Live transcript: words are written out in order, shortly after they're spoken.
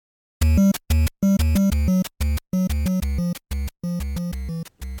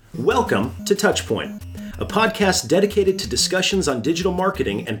Welcome to Touchpoint, a podcast dedicated to discussions on digital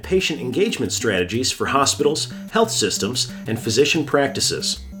marketing and patient engagement strategies for hospitals, health systems, and physician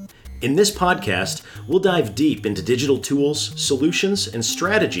practices. In this podcast, we'll dive deep into digital tools, solutions, and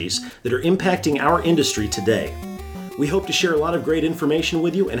strategies that are impacting our industry today. We hope to share a lot of great information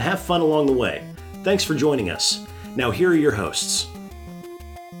with you and have fun along the way. Thanks for joining us. Now here are your hosts.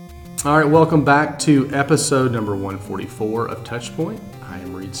 All right, welcome back to episode number 144 of Touchpoint. I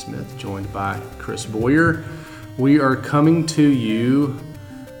am Reed Smith, joined by Chris Boyer. We are coming to you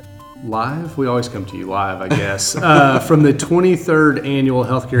live. We always come to you live, I guess, from the 23rd Annual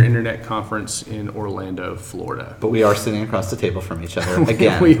Healthcare Internet Conference in Orlando, Florida. But we are sitting across the table from each other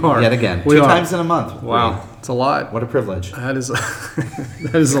again. We are. Yet again. We Two are. times in a month. Wow, it's a lot. What a privilege. That is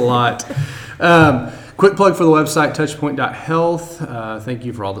a lot. Quick plug for the website, touchpoint.health. Thank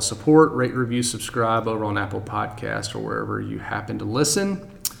you for all the support. Rate, review, subscribe over on Apple Podcasts or wherever you happen to listen.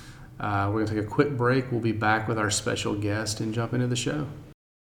 We're going to take a quick break. We'll be back with our special guest and jump into the show.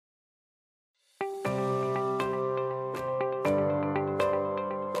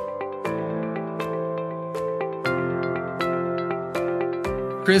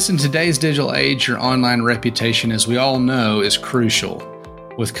 Chris, in today's digital age, your online reputation, as we all know, is crucial.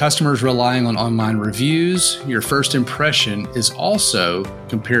 With customers relying on online reviews, your first impression is also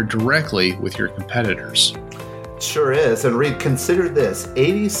compared directly with your competitors. Sure is. And Reed, consider this.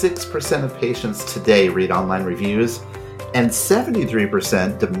 86% of patients today read online reviews, and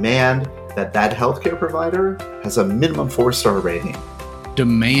 73% demand that healthcare provider has a minimum 4-star rating.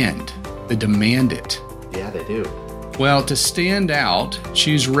 Demand. They demand it. Yeah, they do. Well, to stand out,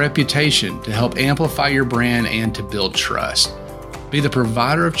 choose reputation to help amplify your brand and to build trust. Be the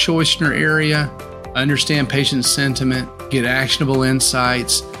provider of choice in your area, understand patient sentiment, get actionable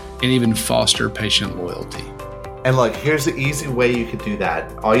insights, and even foster patient loyalty. And look, here's the easy way you could do that.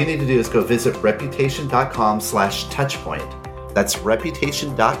 All you need to do is go visit reputation.com/touchpoint. That's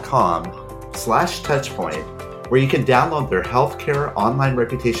reputation.com/touchpoint, where you can download their healthcare online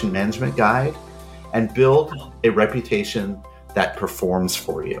reputation management guide and build a reputation that performs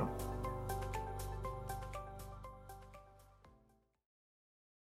for you.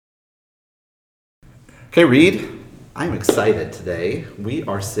 Okay, Reed, I'm excited today. We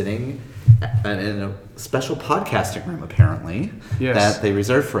are sitting in a special podcasting room, apparently, that they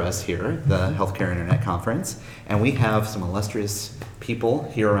reserved for us here, the Healthcare Internet Conference. And we have some illustrious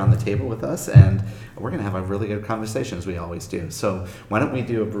people here around the table with us, and we're going to have a really good conversation, as we always do. So why don't we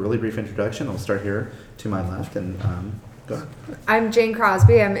do a really brief introduction? I'll start here to my left, and go ahead. I'm Jane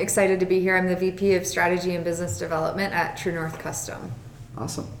Crosby. I'm excited to be here. I'm the VP of Strategy and Business Development at True North Custom.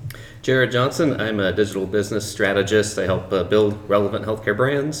 Awesome. Jared Johnson, I'm a digital business strategist. I help build relevant healthcare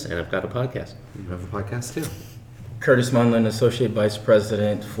brands, and I've got a podcast. You have a podcast too. Curtis Munlin, Associate Vice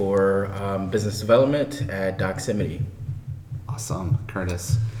President for Business Development at Doximity. Awesome,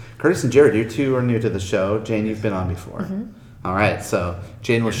 Curtis. Curtis and Jared, you two are new to the show. Jane, you've been on before. Mm-hmm. All right, so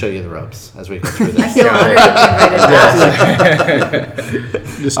Jane will show you the ropes as we go through this. I feel honored to be invited back.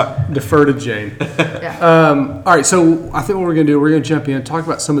 Just defer to Jane. Yeah. All right, so I think what we're going to do, we're going to jump in and talk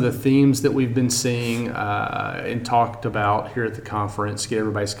about some of the themes that we've been seeing and talked about here at the conference, get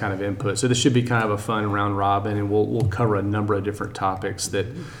everybody's kind of input. So this should be kind of a fun round robin, and we'll cover a number of different topics that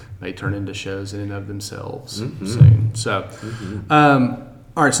may turn into shows in and of themselves soon. So,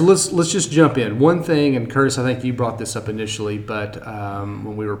 all right, so let's just jump in. One thing, and Curtis, I think you brought this up initially, but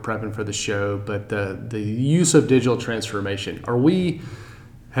when we were prepping for the show, but the use of digital transformation.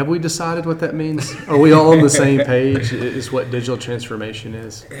 Have we decided what that means? Are we all on the same page? Is what digital transformation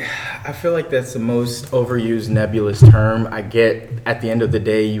is? I feel like that's the most overused nebulous term. I get at the end of the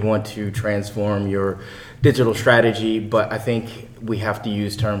day you want to transform your digital strategy, but I think we have to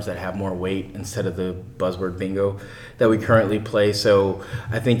use terms that have more weight instead of the buzzword bingo that we currently play. So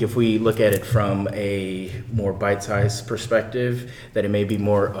I think if we look at it from a more bite-sized perspective, that it may be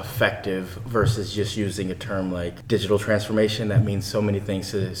more effective versus just using a term like digital transformation that means so many things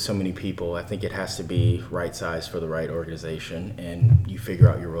to so many people. I think it has to be right-sized for the right organization, and you figure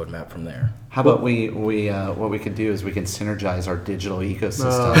out your roadmap from there. How about we what we can do is we can synergize our digital ecosystem.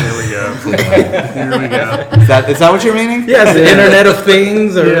 Oh, here we go. Here we go. Is that what you're meaning? Yes, the Internet of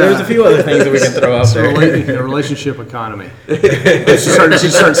Things, or there's a few other things that we can throw out there. A relationship economy.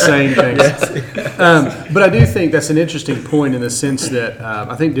 Just start saying things. But I do think that's an interesting point in the sense that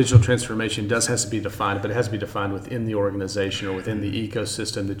I think digital transformation has to be defined, but it has to be defined within the organization or within the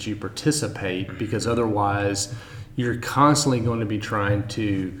ecosystem that you participate, because otherwise you're constantly going to be trying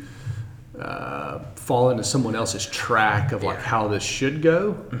to fall into someone else's track of like how this should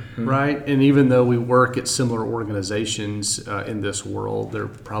go, right? And even though we work at similar organizations in this world, they're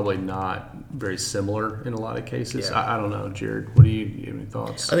probably not very similar in a lot of cases. I don't know, Jared. What do you have any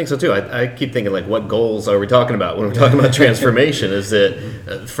thoughts? I think so too. I keep thinking like, what goals are we talking about when we're talking about transformation? Is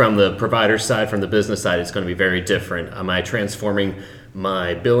it from the provider side, from the business side, it's going to be very different. Am I transforming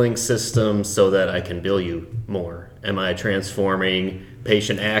my billing system so that I can bill you more? Am I transforming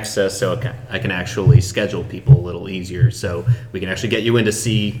patient access so I can actually schedule people a little easier, so we can actually get you in to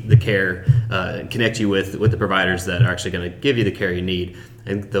see the care, connect you with the providers that are actually going to give you the care you need?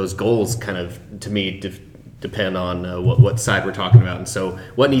 And those goals kind of, to me, depend on what side we're talking about. And so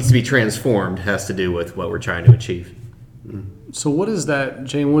what needs to be transformed has to do with what we're trying to achieve. So what is that,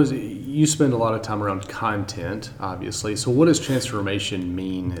 Jane? What is it? You spend a lot of time around content, obviously. So what does transformation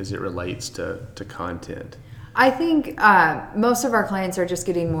mean as it relates to content? I think most of our clients are just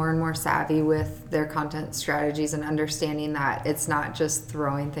getting more and more savvy with their content strategies and understanding that it's not just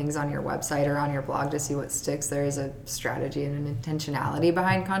throwing things on your website or on your blog to see what sticks. There is a strategy and an intentionality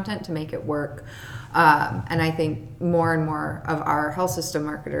behind content to make it work. And I think more and more of our health system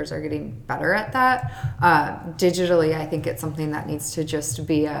marketers are getting better at that. Digitally, I think it's something that needs to just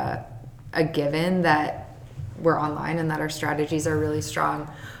be a given that we're online and that our strategies are really strong.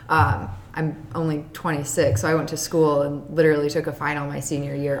 I'm only 26, so I went to school and literally took a final my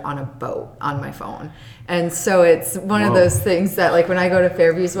senior year on a boat on my phone. And so it's one of those things that, like, when I go to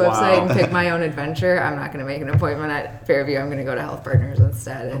Fairview's website and pick my own adventure, I'm not going to make an appointment at Fairview. I'm going to go to Health Partners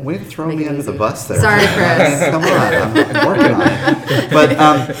instead. And way to throw me under the bus there. Sorry, Chris. Come on, I'm working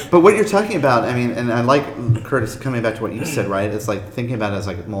on it. But what you're talking about, I mean, and I like, Curtis, coming back to what you said, right? It's like thinking about it as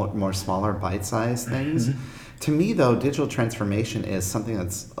like more smaller, bite-sized things. Mm-hmm. To me, though, digital transformation is something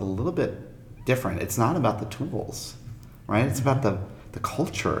that's a little bit different. It's not about the tools, right? It's about the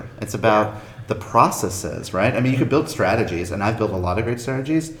culture. It's about the processes, right? I mean, you could build strategies, and I've built a lot of great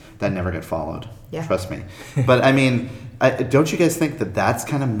strategies that never get followed. Yeah. Trust me. But I mean, don't you guys think that that's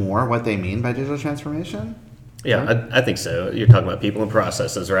kind of more what they mean by digital transformation? Yeah, I think so. You're talking about people and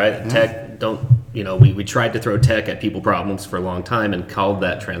processes, right? Yeah. Tech, we tried to throw tech at people problems for a long time and called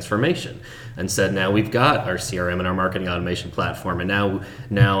that transformation, and said now we've got our CRM and our marketing automation platform, and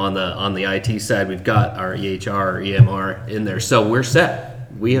now on the IT side we've got our EHR or EMR in there, so we're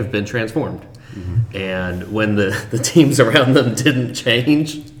set. We have been transformed. Mm-hmm. And when the teams around them didn't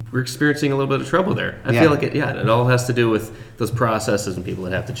change, we're experiencing a little bit of trouble there. I feel like it all has to do with those processes and people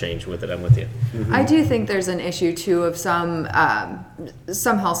that have to change with it. I'm with you. Mm-hmm. I do think there's an issue too of some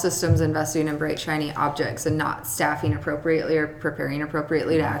health systems investing in bright shiny objects and not staffing appropriately or preparing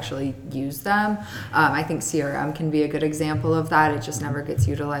appropriately to actually use them. I think CRM can be a good example of that. It just never gets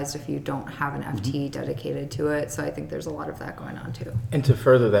utilized if you don't have an FTE dedicated to it. So I think there's a lot of that going on too. And to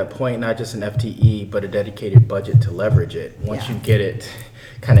further that point, not just an FTE, but a dedicated budget to leverage it. Once you get it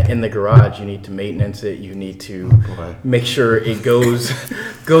kind of in the garage, you need to maintenance it. You need to make sure it goes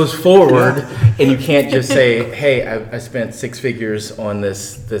forward, and you can't just say, "Hey, I spent six figures on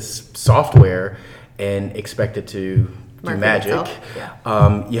this software," and expect it to do magic.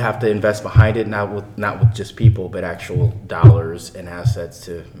 You have to invest behind it, not with just people, but actual dollars and assets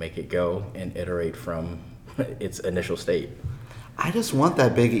to make it go and iterate from its initial state. I just want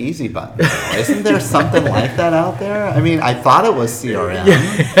that big easy button. Isn't there something like that out there? I mean, I thought it was CRM.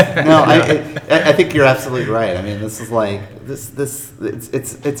 No, I think you're absolutely right. I mean, this is like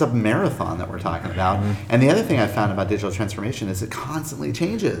it's a marathon that we're talking about. Mm-hmm. And the other thing I found about digital transformation is it constantly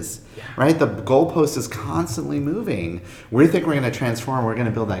changes. Right? The goalpost is constantly moving. We think we're going to transform. We're going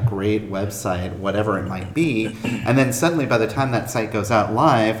to build that great website, whatever it might be, and then suddenly, by the time that site goes out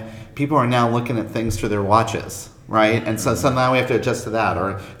live, people are now looking at things through their watches. Right? And so now we have to adjust to that,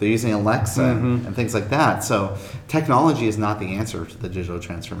 or they're using Alexa and things like that. So technology is not the answer to the digital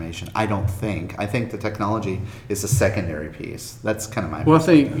transformation, I don't think. I think the technology is a secondary piece. That's kind of my Well, I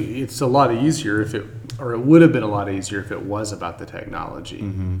think it's a lot easier it would have been a lot easier if it was about the technology.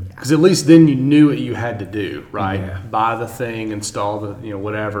 Because at least then you knew what you had to do, right? Yeah. Buy the thing, install the,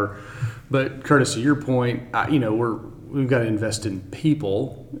 whatever. But Curtis, to your point, we've got to invest in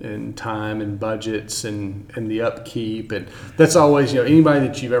people and time and budgets and the upkeep, and that's always anybody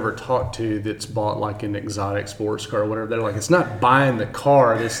that you've ever talked to that's bought like an exotic sports car or whatever, they're like, it's not buying the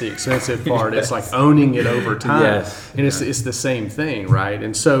car that's the expensive part. It's like owning it over time. And it's the same thing, right?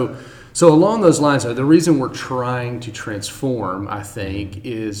 And so along those lines, the reason we're trying to transform, I think,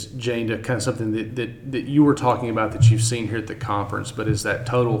 is, Jane, to kind of something that you were talking about that you've seen here at the conference, but is that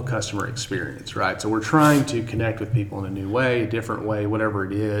total customer experience, right? So we're trying to connect with people in a new way, a different way, whatever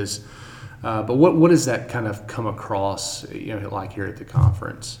it is. But what does that kind of come across, like here at the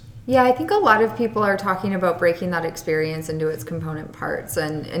conference? Yeah, I think a lot of people are talking about breaking that experience into its component parts,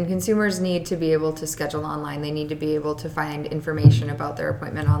 and consumers need to be able to schedule online. They need to be able to find information about their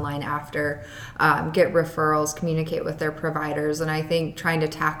appointment online after, get referrals, communicate with their providers, and I think trying to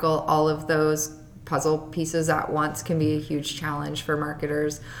tackle all of those puzzle pieces at once can be a huge challenge for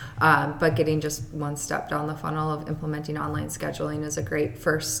marketers, but getting just one step down the funnel of implementing online scheduling is a great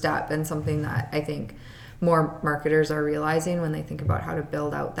first step, and something that I think more marketers are realizing when they think about how to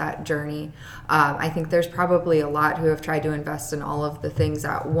build out that journey. I think there's probably a lot who have tried to invest in all of the things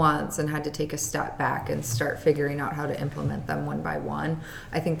at once and had to take a step back and start figuring out how to implement them one by one.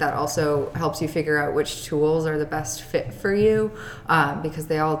 I think that also helps you figure out which tools are the best fit for you, because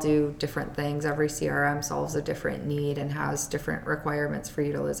they all do different things. Every CRM solves a different need and has different requirements for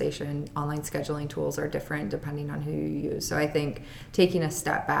utilization. Online scheduling tools are different depending on who you use. So I think taking a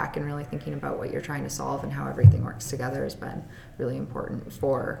step back and really thinking about what you're trying to solve and how everything works together has been really important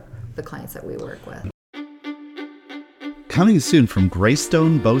for the clients that we work with. Coming soon from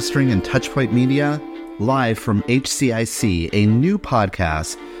Greystone, Bowstring, and Touchpoint Media, live from HCIC, a new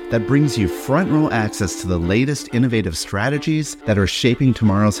podcast that brings you front row access to the latest innovative strategies that are shaping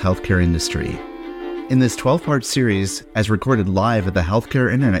tomorrow's healthcare industry. In this 12-part series, as recorded live at the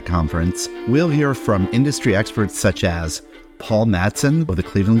Healthcare Internet Conference, we'll hear from industry experts such as Paul Madsen of the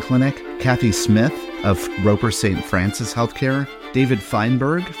Cleveland Clinic, Kathy Smith of Roper St. Francis Healthcare, David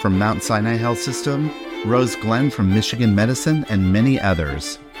Feinberg from Mount Sinai Health System, Rose Glenn from Michigan Medicine, and many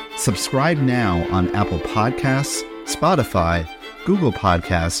others. Subscribe now on Apple Podcasts, Spotify, Google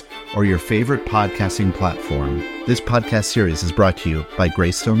Podcasts, or your favorite podcasting platform. This podcast series is brought to you by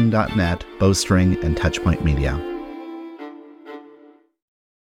Greystone.net, Bowstring, and Touchpoint Media.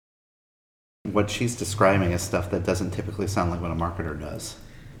 What she's describing is stuff that doesn't typically sound like what a marketer does,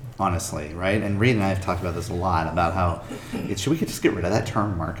 honestly, right? And Reed and I have talked about this a lot, about how should we just get rid of that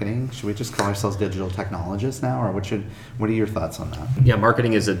term marketing? Should we just call ourselves digital technologists now? Or what are your thoughts on that? Yeah,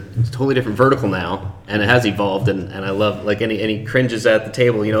 marketing is a totally different vertical now, and it has evolved, and I love, like, any cringes at the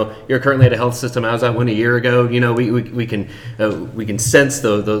table. You're currently at a health system. How's that one a year ago? We can sense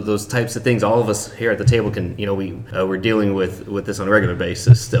those types of things. All of us here at the table can, we're dealing with this on a regular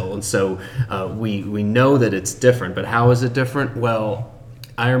basis still, and so we know that it's different. But how is it different? Well,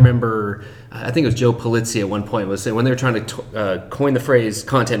 I remember, I think it was Joe Polizzi at one point was saying when they were trying to coin the phrase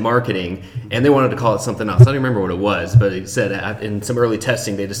content marketing, and they wanted to call it something else. I don't remember what it was, but he said in some early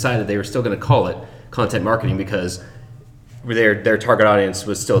testing they decided they were still going to call it content marketing because their target audience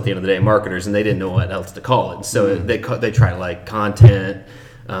was still, at the end of the day, marketers, and they didn't know what else to call it. So they tried like content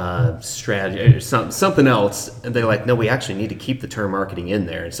strategy or something else, and they're like, no, we actually need to keep the term marketing in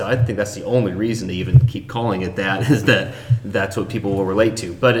there. And so I think that's the only reason to even keep calling it that, is that that's what people will relate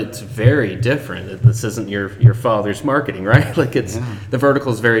to. But it's very different. This isn't your father's marketing, right? Like the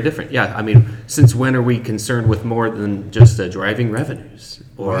vertical is very different. Yeah, I mean, since when are we concerned with more than just driving revenues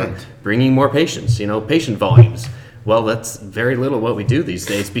or bringing more patients, patient volumes? Well, that's very little what we do these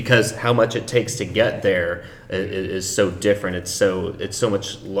days, because how much it takes to get there is so different. It's so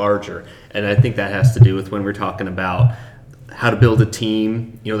much larger, and I think that has to do with when we're talking about how to build a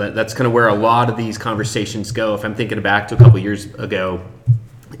team. That's kind of where a lot of these conversations go. If I'm thinking back to a couple years ago,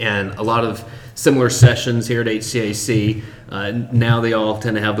 and a lot of similar sessions here at HCAC, now they all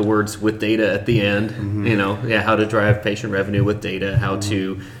tend to have the words "with data" at the end. Mm-hmm. How to drive patient revenue with data, how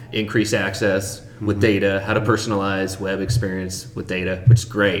to increase access with data, how to personalize web experience with data, which is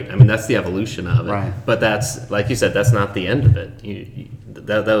great. I mean, that's the evolution of it. Right. But that's, like you said, that's not the end of it.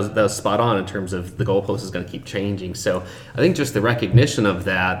 That was spot on in terms of the goalpost is going to keep changing. So I think just the recognition of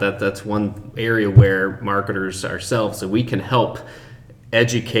that's one area where marketers ourselves, so we can help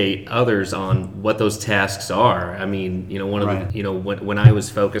educate others on what those tasks are. I mean, one of the, when I was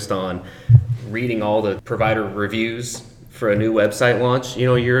focused on reading all the provider reviews for a new website launch, a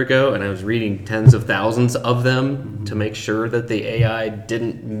year ago, and I was reading tens of thousands of them to make sure that the AI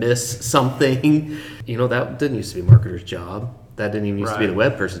didn't miss something. That didn't used to be a marketer's job. That didn't even used to be the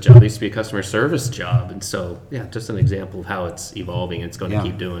web person's job. It used to be a customer service job. And so, just an example of how it's evolving. It's going to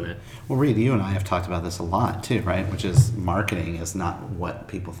keep doing it. Well, Reed, you and I have talked about this a lot too, right? Which is marketing is not what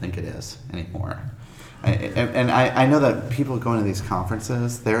people think it is anymore. I know that people going to these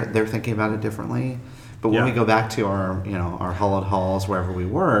conferences, they're thinking about it differently. But when we go back to our hollowed halls, wherever we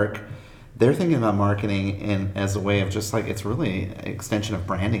work, they're thinking about marketing as a way of just like, it's really an extension of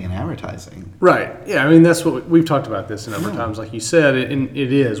branding and advertising. Right. Yeah. I mean, that's what we've talked about this a number of times, like you said, and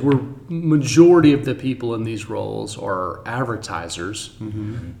it is. Majority of the people in these roles are advertisers,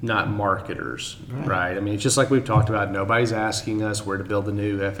 not marketers. Right. I mean, it's just like we've talked about. Nobody's asking us where to build a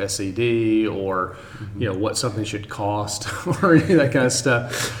new FSED or, what something should cost or any of that kind of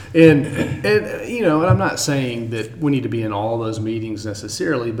stuff. And I'm not saying that we need to be in all those meetings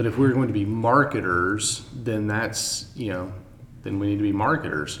necessarily, but if we're going to be marketers, then that's, then we need to be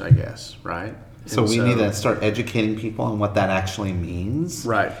marketers, I guess, right? So we need to start educating people on what that actually means.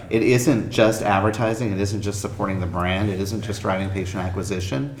 Right. It isn't just advertising. It isn't just supporting the brand. It isn't just driving patient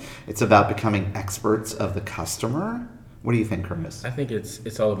acquisition. It's about becoming experts of the customer. What do you think, Curtis? I think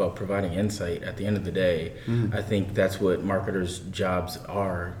it's all about providing insight at the end of the day. I think that's what marketers' jobs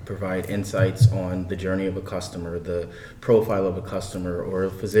are, provide insights on the journey of a customer, the profile of a customer or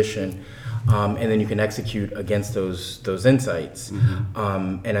a physician, and then you can execute against those insights.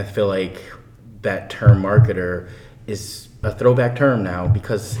 And I feel like that term marketer is a throwback term now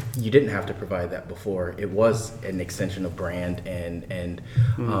because you didn't have to provide that before. It was an extension of brand and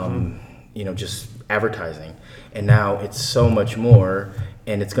just advertising. And now it's so much more,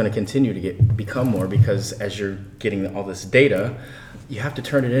 and it's going to continue to become more because as you're getting all this data, you have to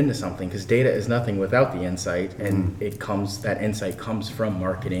turn it into something because data is nothing without the insight, and that insight comes from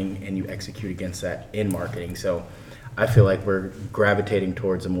marketing, and you execute against that in marketing. So I feel like we're gravitating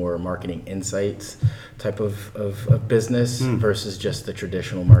towards a more marketing insights type of business versus just the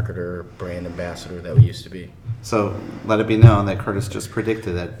traditional marketer, brand ambassador that we used to be. So let it be known that Curtis just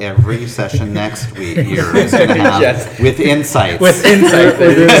predicted that every session next week here is going to have with insights. With insight.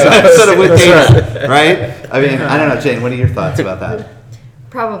 Instead of with data, right? I mean, I don't know, Jane, what are your thoughts about that?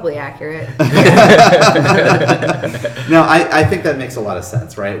 Probably accurate. No, I think that makes a lot of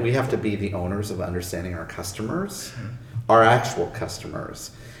sense, right? We have to be the owners of understanding our customers, our actual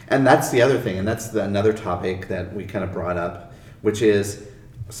customers. And that's the other thing, and that's another topic that we kind of brought up, which is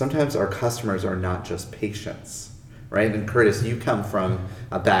sometimes our customers are not just patients, right? And Curtis, you come from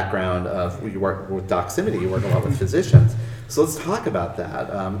a background of, you work with Doximity, you work a lot with physicians. So let's talk about that.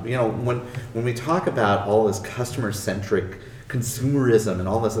 When we talk about all this customer-centric consumerism and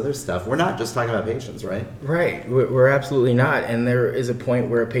all this other stuff, we're not just talking about patients, right? Right. We're absolutely not. And there is a point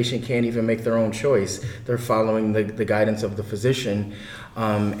where a patient can't even make their own choice. They're following the guidance of the physician.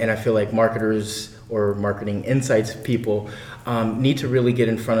 And I feel like marketers or marketing insights people need to really get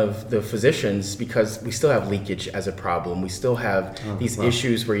in front of the physicians because we still have leakage as a problem. We still have these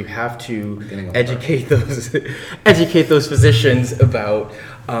issues where you have to educate those physicians about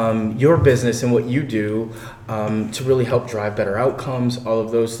your business and what you do to really help drive better outcomes, all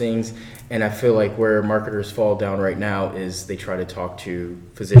of those things. And I feel like where marketers fall down right now is they try to talk to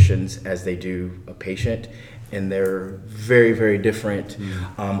physicians as they do a patient, and they're very, very different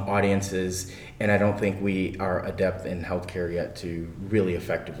audiences. And I don't think we are adept in healthcare yet to really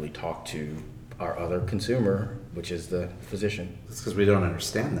effectively talk to our other consumer, which is the physician. It's because we don't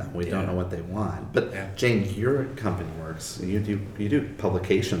understand them. We don't know what they want. But Jane, your company works. You do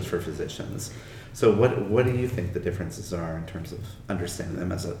publications for physicians. So what do you think the differences are in terms of understanding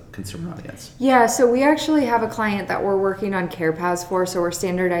them as a consumer audience? Yeah, so we actually have a client that we're working on care paths for. So we're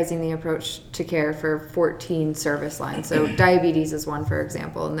standardizing the approach to care for 14 service lines. So diabetes is one, for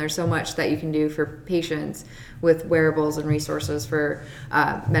example. And there's so much that you can do for patients with wearables and resources for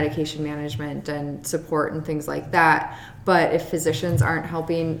medication management and support and things like that. But if physicians aren't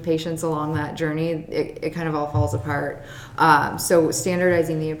helping patients along that journey, it kind of all falls apart. So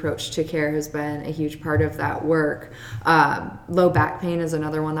standardizing the approach to care has been a huge part of that work. Low back pain is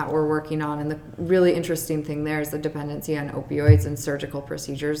another one that we're working on. And the really interesting thing there is the dependency on opioids and surgical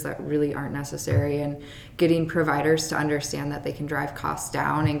procedures that really aren't necessary. And getting providers to understand that they can drive costs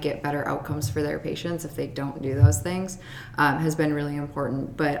down and get better outcomes for their patients if they don't do those things has been really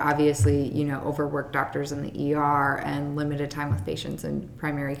important. But obviously, overworked doctors in the ER and limited time with patients and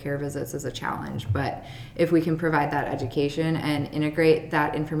primary care visits is a challenge. But if we can provide that education and integrate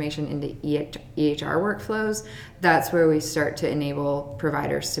that information into EHR workflows, that's where we start to enable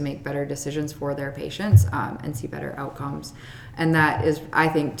providers to make better decisions for their patients and see better outcomes. And that is, I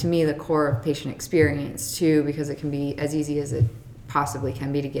think, to me, the core of patient experience too, because it can be as easy as it possibly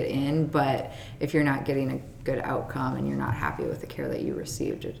can be to get in, but if you're not getting a good outcome and you're not happy with the care that you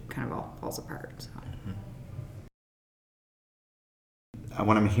received, it kind of all falls apart. So.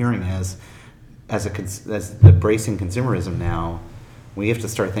 What I'm hearing is, as embracing consumerism now, we have to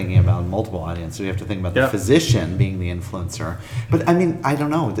start thinking about multiple audiences. We have to think about the physician being the influencer. But I mean, I don't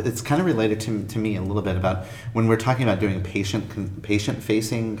know. It's kind of related to me a little bit about when we're talking about doing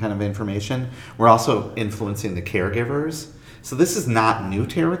patient-facing kind of information, we're also influencing the caregivers. So this is not new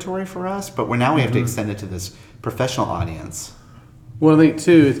territory for us, but we have to extend it to this professional audience. Well, I think,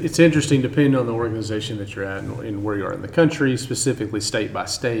 too, it's interesting, depending on the organization that you're at and where you are in the country, specifically state by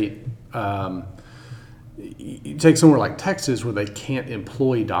state. You take somewhere like Texas where they can't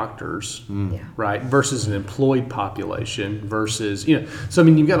employ doctors, right, versus an employed population versus, so I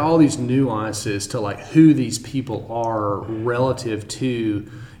mean, you've got all these nuances to like who these people are relative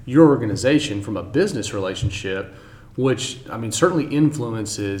to your organization from a business relationship, which, I mean, certainly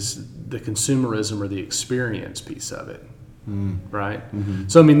influences the consumerism or the experience piece of it. Right?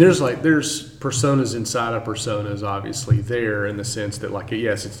 So, I mean, there's personas inside of personas, obviously, there in the sense that, like,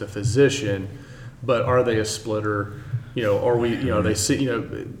 yes, it's the physician, but are they a splitter? Are they are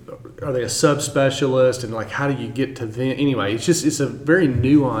they a subspecialist? And like, how do you get to them? Anyway, it's a very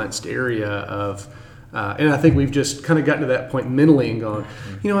nuanced area of, and I think we've just kind of gotten to that point mentally and gone,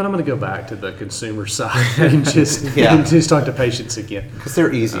 you know what, I'm going to go back to the consumer side and just talk to patients again. Because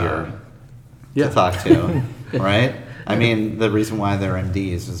they're easier to talk to, right? I mean, the reason why they're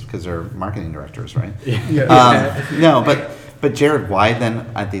MDs is because they're marketing directors, right? No, but Jared, why then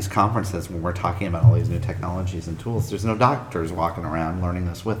at these conferences when we're talking about all these new technologies and tools, there's no doctors walking around learning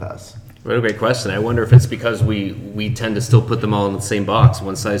this with us? What a great question. I wonder if it's because we tend to still put them all in the same box,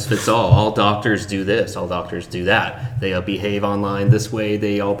 one size fits all. All doctors do this, all doctors do that. They behave online this way,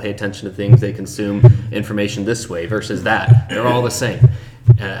 they all pay attention to things, they consume information this way versus that. They're all the same.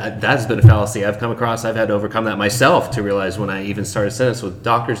 That's been a fallacy I've come across. I've had to overcome that myself to realize when I even started a sentence with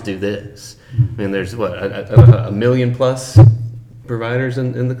doctors do this. I mean, there's a million plus providers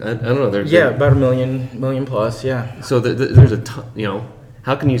in the, I don't know. There's about a million plus, yeah. So there's a ton,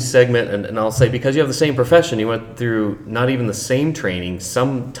 how can you segment, and I'll say because you have the same profession, you went through not even the same training,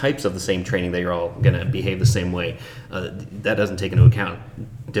 some types of the same training, that you're all going to behave the same way. That doesn't take into account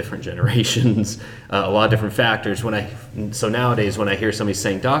different generations, a lot of different factors. So nowadays when I hear somebody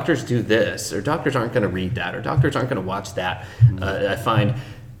saying doctors do this, or doctors aren't going to read that, or doctors aren't going to watch that, I find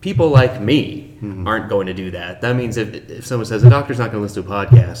people like me aren't going to do that. That means if someone says a doctor's not going to listen to a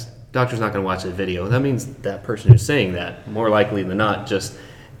podcast, doctor's not going to watch a video, that means that person who's saying that, more likely than not, just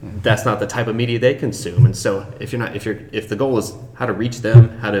that's not the type of media they consume. And so if the goal is how to reach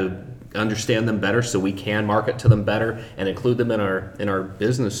them, how to understand them better so we can market to them better and include them in our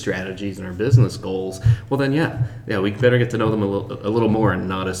business strategies and our business goals, well then we better get to know them a little more and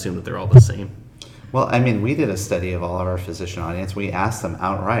not assume that they're all the same. Well, I mean, we did a study of all of our physician audience. We asked them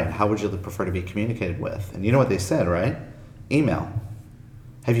outright, how would you prefer to be communicated with? And you know what they said, right? Email.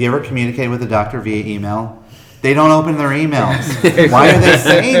 Have you ever communicated with a doctor via email? They don't open their emails. Why are they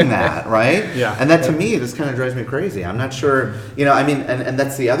saying that, right? Yeah. And that, to me, this kind of drives me crazy. I'm not sure, and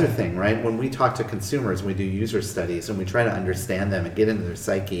that's the other thing, right? When we talk to consumers, we do user studies, and we try to understand them and get into their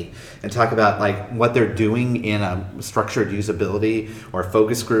psyche and talk about, like, what they're doing in a structured usability or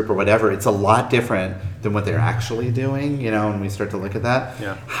focus group or whatever. It's a lot different than what they're actually doing, when we start to look at that.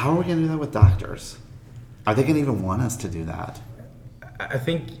 Yeah. How are we going to do that with doctors? Are they going to even want us to do that? I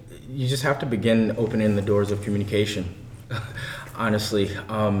think you just have to begin opening the doors of communication, honestly.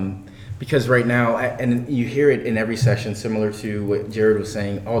 Because right now, and you hear it in every session, similar to what Jared was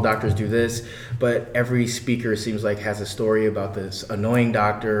saying, all doctors do this, but every speaker seems like has a story about this annoying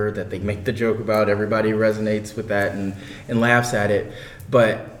doctor that they make the joke about. Everybody resonates with that and laughs at it.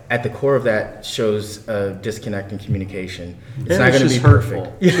 But at the core of that shows a disconnect in communication. It's not going to be perfect.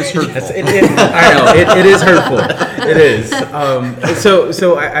 It's just hurtful. Yes, I know it is hurtful. It is.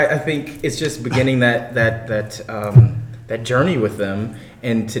 So I think it's just beginning that journey with them.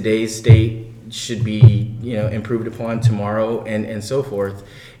 And today's state should be improved upon tomorrow and so forth.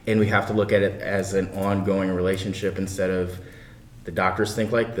 And we have to look at it as an ongoing relationship instead of the doctors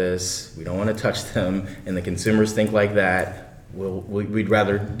think like this, we don't want to touch them, and the consumers think like that. We'd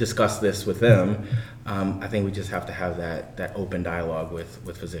rather discuss this with them. I think we just have to have that open dialogue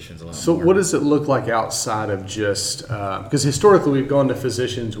with physicians a lot more. So what does it look like outside of just, because historically we've gone to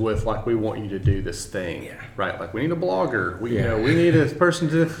physicians with, like, we want you to do this thing, right? Like, we need a blogger, we need a person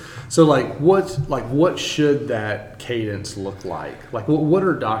to, so what should that cadence look like? Like, what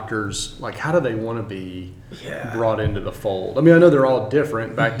are doctors, like, how do they want to be brought into the fold? I mean, I know they're all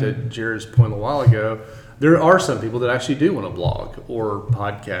different. Back to Jared's point a while ago, there are some people that actually do want to blog or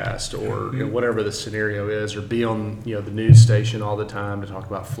podcast or whatever the scenario is, or be on the news station all the time to talk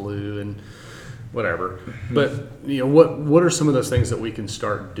about flu and whatever. But what are some of those things that we can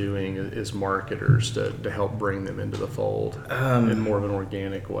start doing as marketers to help bring them into the fold in more of an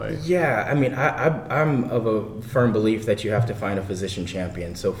organic way? Yeah, I mean, I'm of a firm belief that you have to find a physician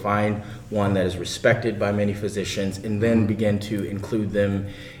champion. So find one that is respected by many physicians, and then begin to include them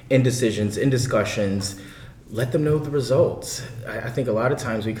in decisions, in discussions. Let them know the results. I think a lot of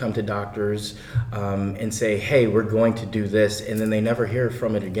times we come to doctors and say, hey, we're going to do this, and then they never hear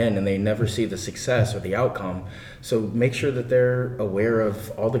from it again, and they never see the success or the outcome. So make sure that they're aware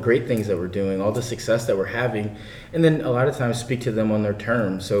of all the great things that we're doing, all the success that we're having, and then a lot of times speak to them on their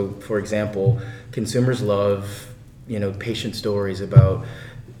terms. So, for example, consumers love, patient stories about,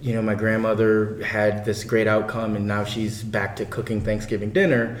 my grandmother had this great outcome, and now she's back to cooking Thanksgiving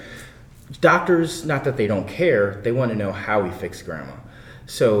dinner. Doctors, not that they don't care, they want to know how we fix grandma.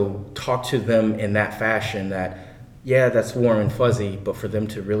 So talk to them in that fashion that, yeah, that's warm and fuzzy, but for them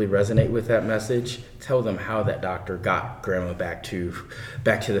to really resonate with that message, tell them how that doctor got grandma back to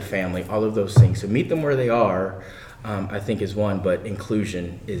the family, all of those things. So meet them where they are, I think is one, but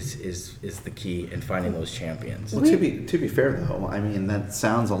inclusion is the key in finding those champions. Well, to be fair though, I mean that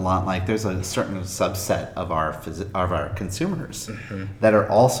sounds a lot like there's a certain subset of our consumers that are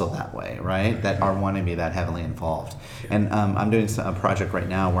also that way, right? That are wanting to be that heavily involved. And I'm doing a project right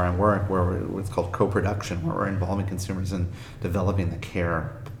now where I work where it's called co-production, where we're involving consumers in developing the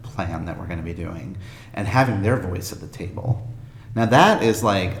care plan that we're going to be doing and having their voice at the table. Now that is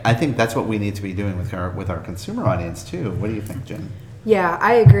I think that's what we need to be doing with our consumer audience too. What do you think, Jen? Yeah,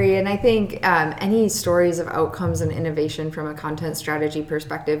 I agree. And I think any stories of outcomes and innovation from a content strategy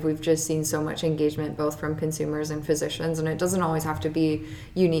perspective, we've just seen so much engagement both from consumers and physicians. And it doesn't always have to be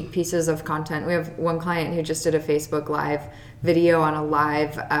unique pieces of content. We have one client who just did a Facebook Live video on a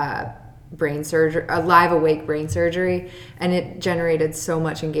live awake brain surgery, and it generated so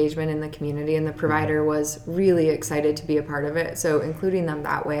much engagement in the community, and the provider was really excited to be a part of it. So including them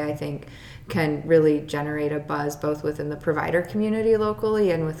that way, I think, can really generate a buzz both within the provider community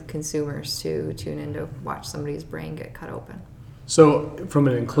locally and with consumers to tune in to watch somebody's brain get cut open. So from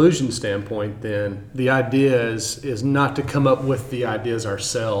an inclusion standpoint, then, the idea is not to come up with the ideas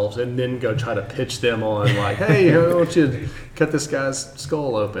ourselves and then go try to pitch them on hey, why don't you cut this guy's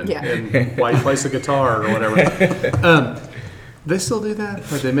skull open and why he plays the guitar or whatever. They still do that?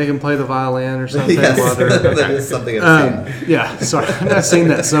 Like they make him play the violin or something? Yes, that is something I've seen. Yeah, sorry, I've seen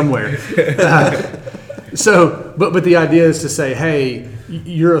that somewhere. But the idea is to say, hey,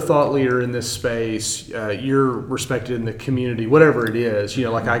 you're a thought leader in this space. You're respected in the community, whatever it is.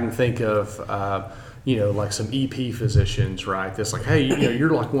 I can think of, some EP physicians, right? That's hey, you're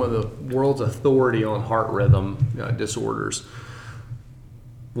like one of the world's authority on heart rhythm disorders.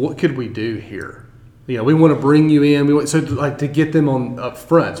 What could we do here? We want to bring you in. To get them on up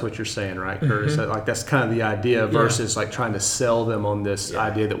front. Is what you're saying, right, Curtis? Mm-hmm. That's kind of the idea versus trying to sell them on this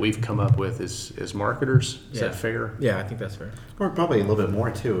idea that we've come up with as marketers. Is that fair? Yeah, I think that's fair. Or probably a little bit more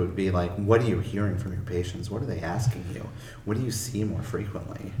too. It would be what are you hearing from your patients? What are they asking you? What do you see more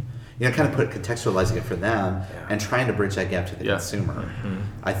frequently? Kind of contextualizing it for them and trying to bridge that gap to the consumer. Mm-hmm.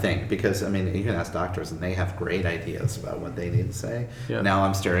 I think because you can ask doctors and they have great ideas about what they need to say. Yeah. Now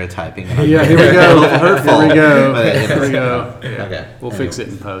I'm stereotyping. Here we go. Hurtful. Here we go. Here we go. Yeah. Okay. We'll fix it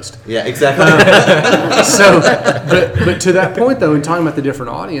in post. Yeah, exactly. But to that point though, in talking about the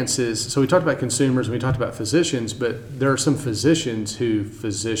different audiences, so we talked about consumers and we talked about physicians, but there are some physicians who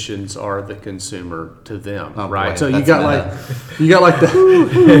physicians are the consumer to them, right? Boy, so you got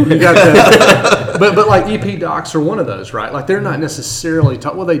but EP docs are one of those, right? They're not necessarily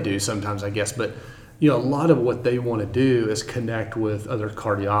they do sometimes, I guess, but a lot of what they want to do is connect with other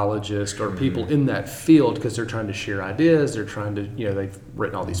cardiologists or people in that field because they're trying to share ideas. They're trying to, they've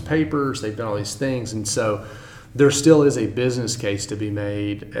written all these papers, they've done all these things, and so there still is a business case to be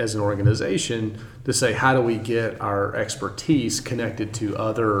made as an organization to say, how do we get our expertise connected to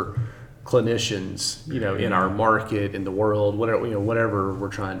other clinicians, in our market, in the world, whatever we're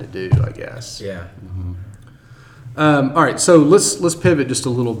trying to do, I guess. Yeah. Mm-hmm. All right, so let's pivot just a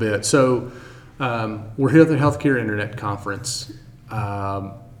little bit. So we're here at the Healthcare Internet Conference.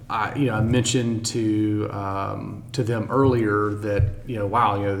 I mentioned to them earlier that the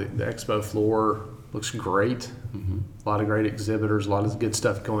expo floor looks great. Mm-hmm. A lot of great exhibitors, a lot of good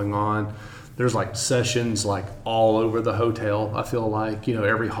stuff going on. There's sessions all over the hotel. I feel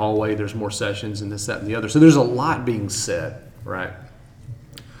every hallway there's more sessions and this, that, and the other. So there's a lot being said, right?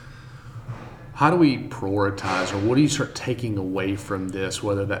 How do we prioritize, or what do you start taking away from this,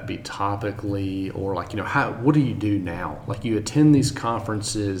 whether that be topically or what do you do now? You attend these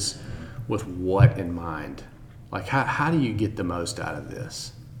conferences with what in mind? How do you get the most out of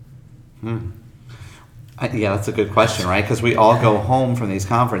this? Yeah, that's a good question, right? Because we all go home from these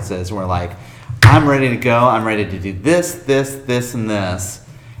conferences and we're like, I'm ready to go. I'm ready to do this, and this.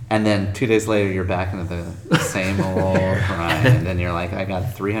 And then 2 days later, you're back into the same old grind. And you're like, I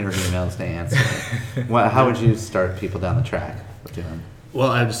got 300 emails to answer. How would you start people down the track of doing?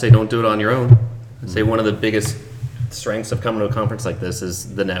 Well, I would say don't do it on your own. I'd say one of the biggest strengths of coming to a conference like this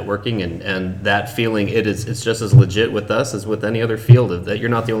is the networking and that feeling. It's just as legit with us as with any other field, of that you're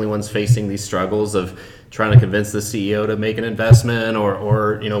not the only ones facing these struggles of trying to convince the CEO to make an investment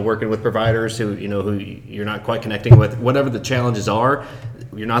or working with providers who you're not quite connecting with. Whatever the challenges are,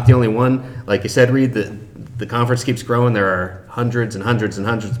 you're not the only one. Like you said, Reed, the conference keeps growing. There are hundreds and hundreds and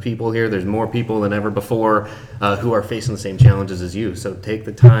hundreds of people here. There's more people than ever before who are facing the same challenges as you. So take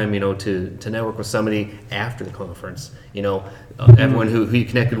the time, to network with somebody after the conference. Everyone who you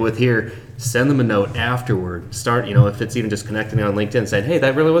connected with here, send them a note afterward. Start, if it's even just connecting on LinkedIn, saying, hey,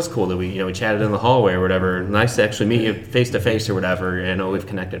 that really was cool that we chatted in the hallway or whatever. Nice to actually meet you face to face or whatever. I know we've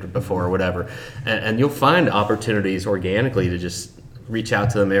connected before or whatever. And you'll find opportunities organically to just reach out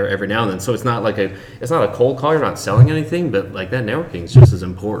to them every now and then. So it's not a cold call. You're not selling anything, but like that networking is just as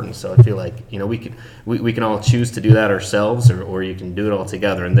important. So I feel like we can all choose to do that ourselves, or you can do it all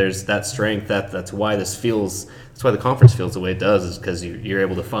together. And there's that strength. That's why that's why the conference feels the way it does, is because you're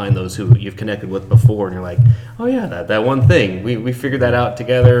able to find those who you've connected with before, and you're like, oh yeah, that one thing we figured that out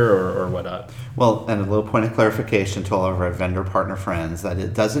together or whatnot. Well, and a little point of clarification to all of our vendor partner friends, that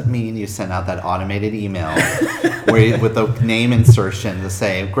it doesn't mean you send out that automated email with the name insertion to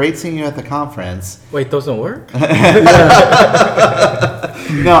say, great seeing you at the conference. Wait, those don't work? No,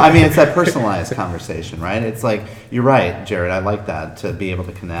 I mean, it's that personalized conversation, right? It's like, you're right, Jared, I like that, to be able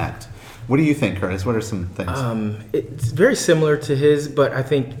to connect. What do you think, Curtis? What are some things? It's very similar to his, but I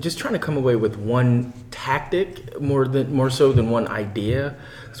think just trying to come away with one tactic more so than one idea.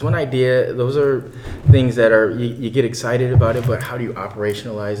 Because one idea, those are things that are you get excited about it, but how do you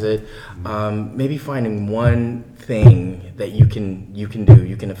operationalize it? Maybe finding one thing that you can do,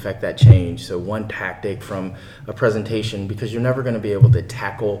 you can affect that change. So one tactic from a presentation, because you're never going to be able to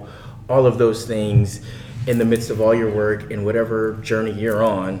tackle all of those things in the midst of all your work in whatever journey you're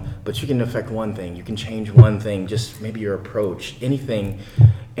on, but you can affect one thing, you can change one thing, just maybe your approach, anything.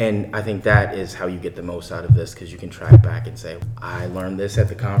 And I think that is how you get the most out of this, because you can track back and say, I learned this at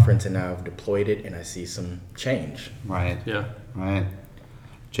the conference and now I've deployed it and I see some change. Right. Yeah. Right.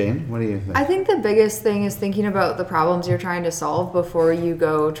 Jane, what do you think? I think the biggest thing is thinking about the problems you're trying to solve before you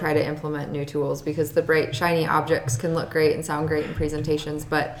go try to implement new tools, because the bright, shiny objects can look great and sound great in presentations,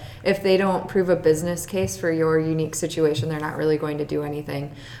 but if they don't prove a business case for your unique situation, they're not really going to do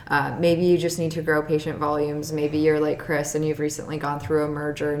anything. Maybe you just need to grow patient volumes. Maybe you're like Chris and you've recently gone through a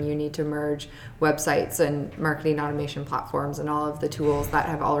merger and you need to merge websites and marketing automation platforms and all of the tools that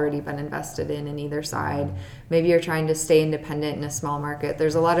have already been invested in either side. Maybe you're trying to stay independent in a small market.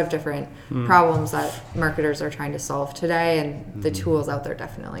 There's a lot of different problems that marketers are trying to solve today, and the tools out there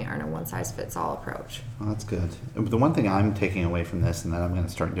definitely aren't a one-size-fits-all approach. Well, that's good. The one thing I'm taking away from this, and that I'm going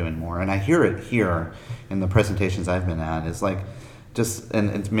to start doing more, and I hear it here in the presentations I've been at, is like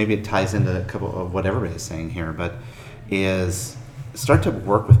and maybe it ties into a couple of what everybody's saying here, but is start to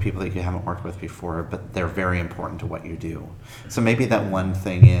work with people that you haven't worked with before, but they're very important to what you do. So maybe that one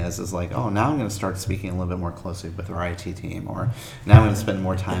thing is like, oh, now I'm going to start speaking a little bit more closely with our IT team, or now I'm going to spend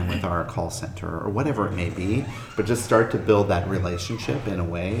more time with our call center, or whatever it may be. But just start to build that relationship in a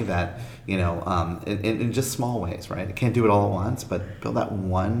way that, in just small ways, right? You can't do it all at once, but build that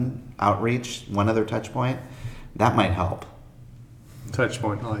one outreach, one other touch point. That might help. Touch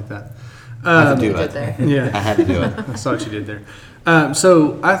point, I like that. I had to do it. Yeah, I had to do it. I saw what you did there.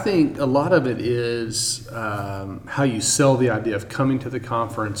 So I think a lot of it is how you sell the idea of coming to the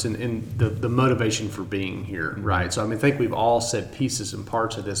conference and the motivation for being here, right? So I think we've all said pieces and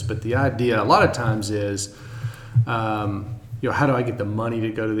parts of this, but the idea a lot of times is, how do I get the money to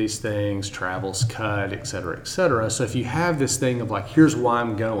go to these things, travel's cut, et cetera, et cetera. So if you have this thing of like, here's why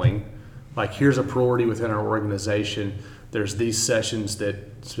I'm going, like here's a priority within our organization, there's these sessions that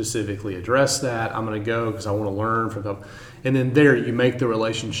specifically address that. I'm going to go because I want to learn from them. And then there you make the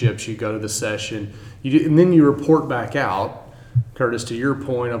relationships, you go to the session, and then you report back out, Curtis, to your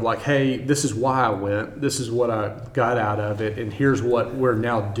point of like, hey, this is why I went, this is what I got out of it, and here's what we're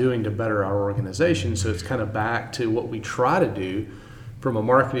now doing to better our organization. So it's kind of back to what we try to do from a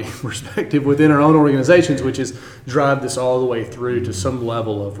marketing perspective within our own organizations, which is drive this all the way through to some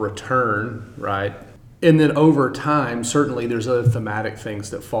level of return, right? And then over time, certainly there's other thematic things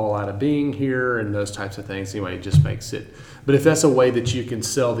that fall out of being here and those types of things. Anyway, it just makes it. But if that's a way that you can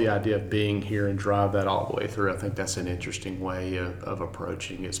sell the idea of being here and drive that all the way through, I think that's an interesting way of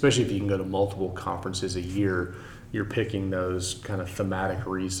approaching it, especially if you can go to multiple conferences a year. You're picking those kind of thematic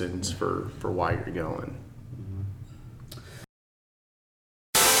reasons for why you're going.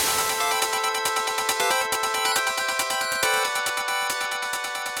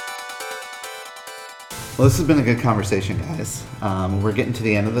 Well, this has been a good conversation, guys. We're getting to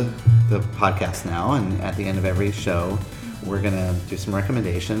the end of the podcast now, and at the end of every show, we're going to do some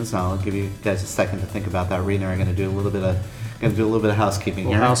recommendations. I'll give you guys a second to think about that. Reed and I are going to do a little bit of housekeeping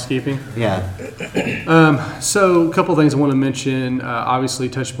here. Housekeeping? Yeah. So a couple of things I want to mention. Obviously,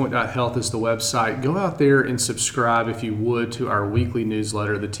 touchpoint.health is the website. Go out there and subscribe, if you would, to our weekly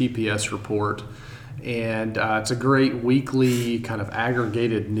newsletter, the TPS Report. And it's a great weekly kind of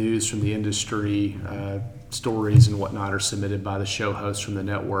aggregated news from the industry. Stories and whatnot are submitted by the show hosts from the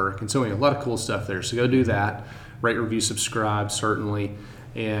network. And so a lot of cool stuff there. So go do that. Rate, review, subscribe, certainly.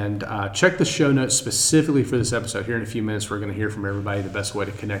 And check the show notes specifically for this episode. Here in a few minutes, we're going to hear from everybody the best way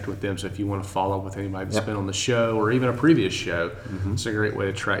to connect with them. So if you want to follow up with anybody that's been on the show or even a previous show, it's a great way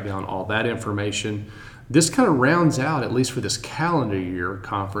to track down all that information. This kind of rounds out, at least for this calendar year,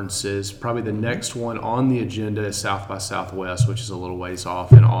 conferences. Probably the next one on the agenda is South by Southwest, which is a little ways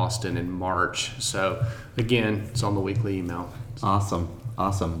off in Austin in March. So again, it's on the weekly email. Awesome.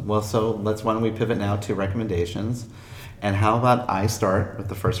 Well, so why don't we pivot now to recommendations? And how about I start with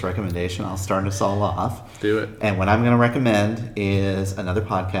the first recommendation? I'll start us all off. Do it. And what I'm going to recommend is another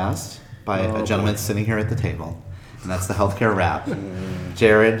podcast by a gentleman sitting here at the table. And that's the Healthcare Wrap.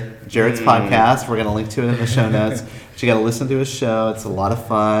 Jared's podcast. We're going to link to it in the show notes. But you got to listen to his show. It's a lot of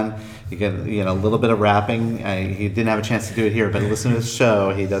fun. You get a little bit of rapping. He didn't have a chance to do it here, but listen to his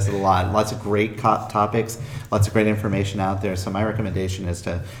show. He does it a lot. Lots of great topics. Lots of great information out there. So my recommendation is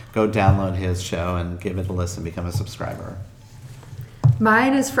to go download his show and give it a listen. Become a subscriber.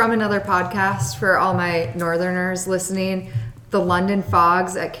 Mine is from another podcast for all my Northerners listening. The London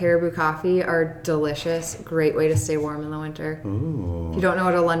Fogs at Caribou Coffee are delicious. Great way to stay warm in the winter. Ooh. If you don't know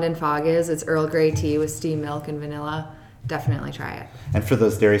what a London Fog is, it's Earl Grey tea with steamed milk and vanilla. Definitely try it. And for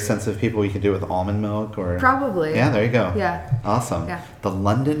those dairy sensitive people, you can do it with almond milk or... Probably. Yeah, there you go. Yeah. Awesome. Yeah. The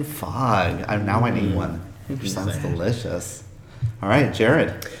London Fog. Now I need one. Sounds delicious. All right,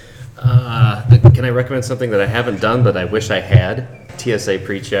 Jared. Can I recommend something that I haven't done but I wish I had? TSA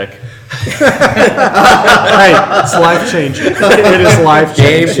pre-check. Hey, it's life-changing. It is life-changing.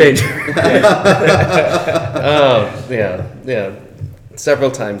 Game changer. Oh, yeah. Several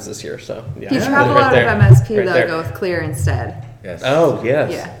times this year, so yeah. If you travel out of MSP, they'll go with clear instead. Yes. Oh,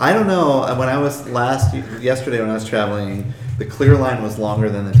 yes. Yeah. I don't know. When I was yesterday when I was traveling, the clear line was longer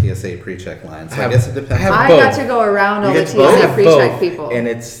than the TSA pre-check line. So I guess it depends. I got to go around all the TSA pre-check people. And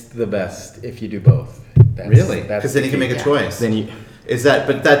it's the best if you do both. Really? Because then you can make a choice. Then you... Is that?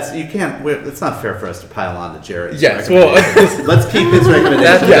 But that's you can't. It's not fair for us to pile on to Jared. Yes. Well, let's keep his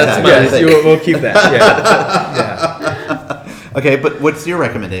recommendation. Yes, we'll keep that. Yeah. Okay, but what's your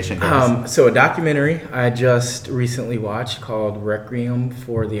recommendation, guys? So a documentary I just recently watched called Requiem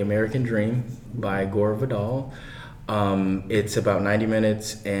for the American Dream by Gore Vidal. It's about 90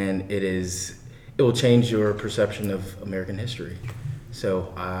 minutes, and it will change your perception of American history.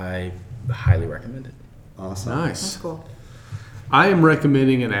 So I highly recommend it. Awesome. Nice. That's cool. I am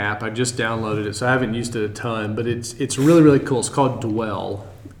recommending an app. I just downloaded it, so I haven't used it a ton, but it's really, really cool. It's called Dwell,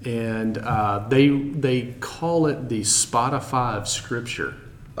 and they call it the Spotify of Scripture.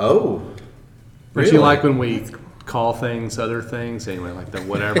 Oh, Don't you like when we call things other things? Anyway, like the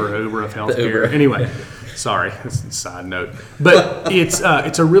whatever Uber of healthcare. Anyway, sorry, that's a side note. But it's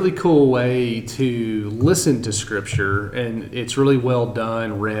a really cool way to listen to Scripture, and it's really well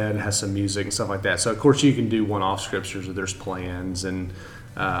done, read, has some music and stuff like that. So, of course, you can do one-off Scriptures, or there's plans and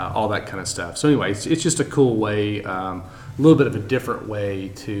all that kind of stuff. So, anyway, it's just a cool way, a little bit of a different way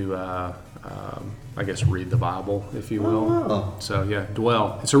to, I guess, read the Bible, if you will. Oh, wow. So, yeah,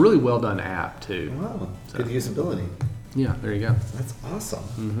 Dwell. It's a really well-done app, too. Wow, good usability. Yeah, there you go. That's awesome.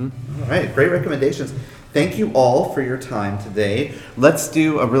 Mm-hmm. All right, great recommendations. Thank you all for your time today. Let's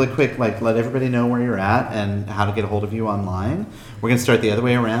do a really quick, let everybody know where you're at and how to get a hold of you online. We're going to start the other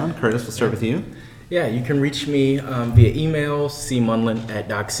way around. Curtis, we'll start with you. Yeah, you can reach me via email,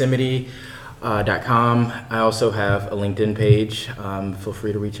 cmunlin@doximity.com. I also have a LinkedIn page. Feel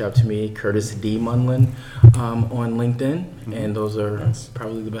free to reach out to me, Curtis D. Munlin, on LinkedIn. Mm-hmm. And those are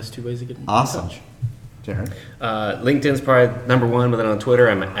probably the best two ways to get in touch. Jared? LinkedIn's probably number one, but then on Twitter,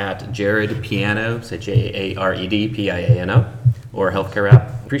 I'm at Jared Piano, so JaredPiano, or Healthcare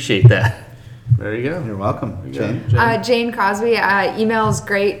Wrap. Appreciate that. There you go. You're welcome, Jane. Jane Crosby. Email's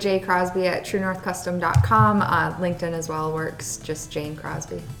great, jcrosby@truenorthcustom.com. LinkedIn as well works, just Jane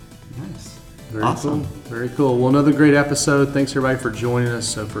Crosby. Nice. Very Awesome. cool. Very cool. Well, another great episode. Thanks everybody for joining us.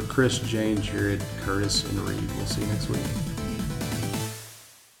 So for Chris, Jane, Jared, Curtis, and Reed, we'll see you next week.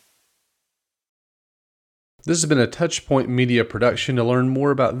 This has been a Touchpoint Media production. To learn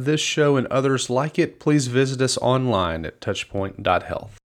more about this show and others like it, please visit us online at touchpoint.health.